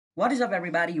What is up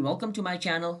everybody? Welcome to my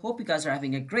channel. Hope you guys are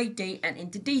having a great day, and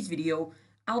in today's video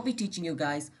I'll be teaching you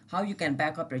guys how you can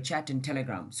back up your chat in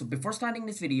Telegram. So before starting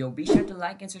this video, be sure to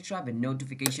like and subscribe and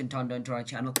notification turned on to our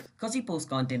channel because we post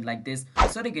content like this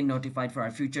so to get notified for our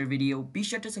future video. Be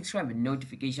sure to subscribe with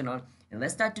notification on, and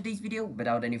let's start today's video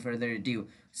without any further ado.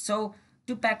 So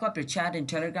to back up your chat in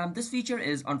Telegram, this feature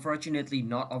is unfortunately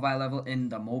not available in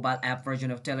the mobile app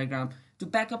version of Telegram. To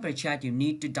back up your chat, you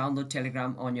need to download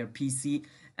Telegram on your PC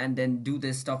and then do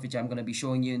this stuff which I'm going to be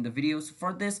showing you in the videos.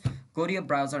 For this, go to your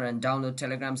browser and download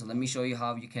Telegram. So let me show you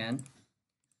how you can.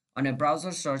 On your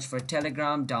browser, search for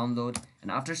Telegram download, and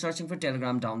after searching for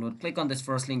Telegram download, click on this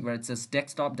first link where it says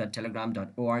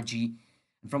desktop.telegram.org.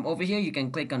 And from over here, you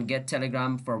can click on Get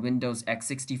Telegram for Windows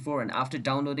x64, and after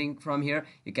downloading from here,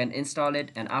 you can install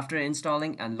it. And after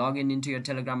installing and logging into your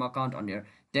Telegram account on your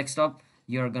desktop,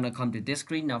 you're gonna come to this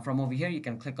screen. Now from over here, you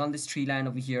can click on this tree line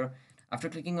over here. After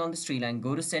clicking on this tree line,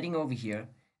 go to Setting over here,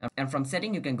 and from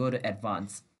Setting, you can go to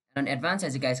Advanced. And on Advanced,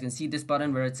 as you guys can see this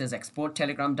button where it says Export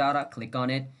Telegram Data, click on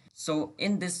it. So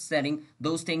in this setting,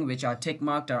 those things which are tick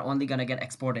marked are only gonna get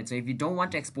exported. So if you don't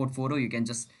want to export photo, you can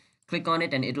just click on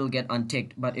it and it'll get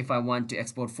unticked. But if I want to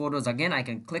export photos again, I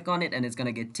can click on it and it's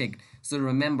gonna get ticked. So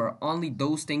remember, only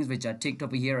those things which are ticked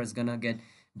over here is gonna get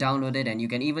downloaded, and you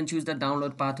can even choose the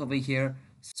download path over here.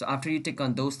 So after you tick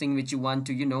on those things which you want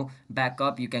to back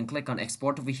up, you can click on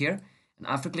export over here, and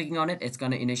after clicking on it, it's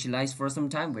gonna initialize for some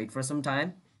time. Wait for some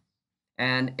time,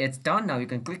 and it's done. Now you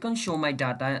can click on show my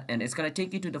data, and it's going to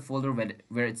take you to the folder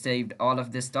where it saved all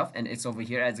of this stuff, and it's over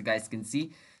here as you guys can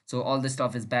see. So all this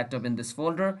stuff is backed up in this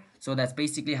folder. So that's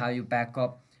basically how you back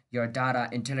up your data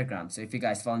in Telegram. So if you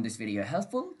guys found this video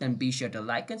helpful, then be sure to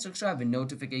like and subscribe with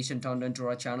notification turned on to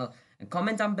our channel, and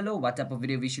comment down below what type of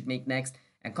video we should make next,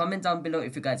 and comment down below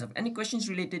if you guys have any questions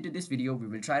related to this video. We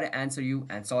will try to answer you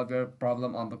and solve your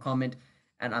problem on the comment.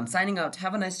 And I'm signing out.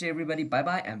 Have a nice day everybody. Bye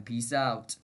bye and peace out.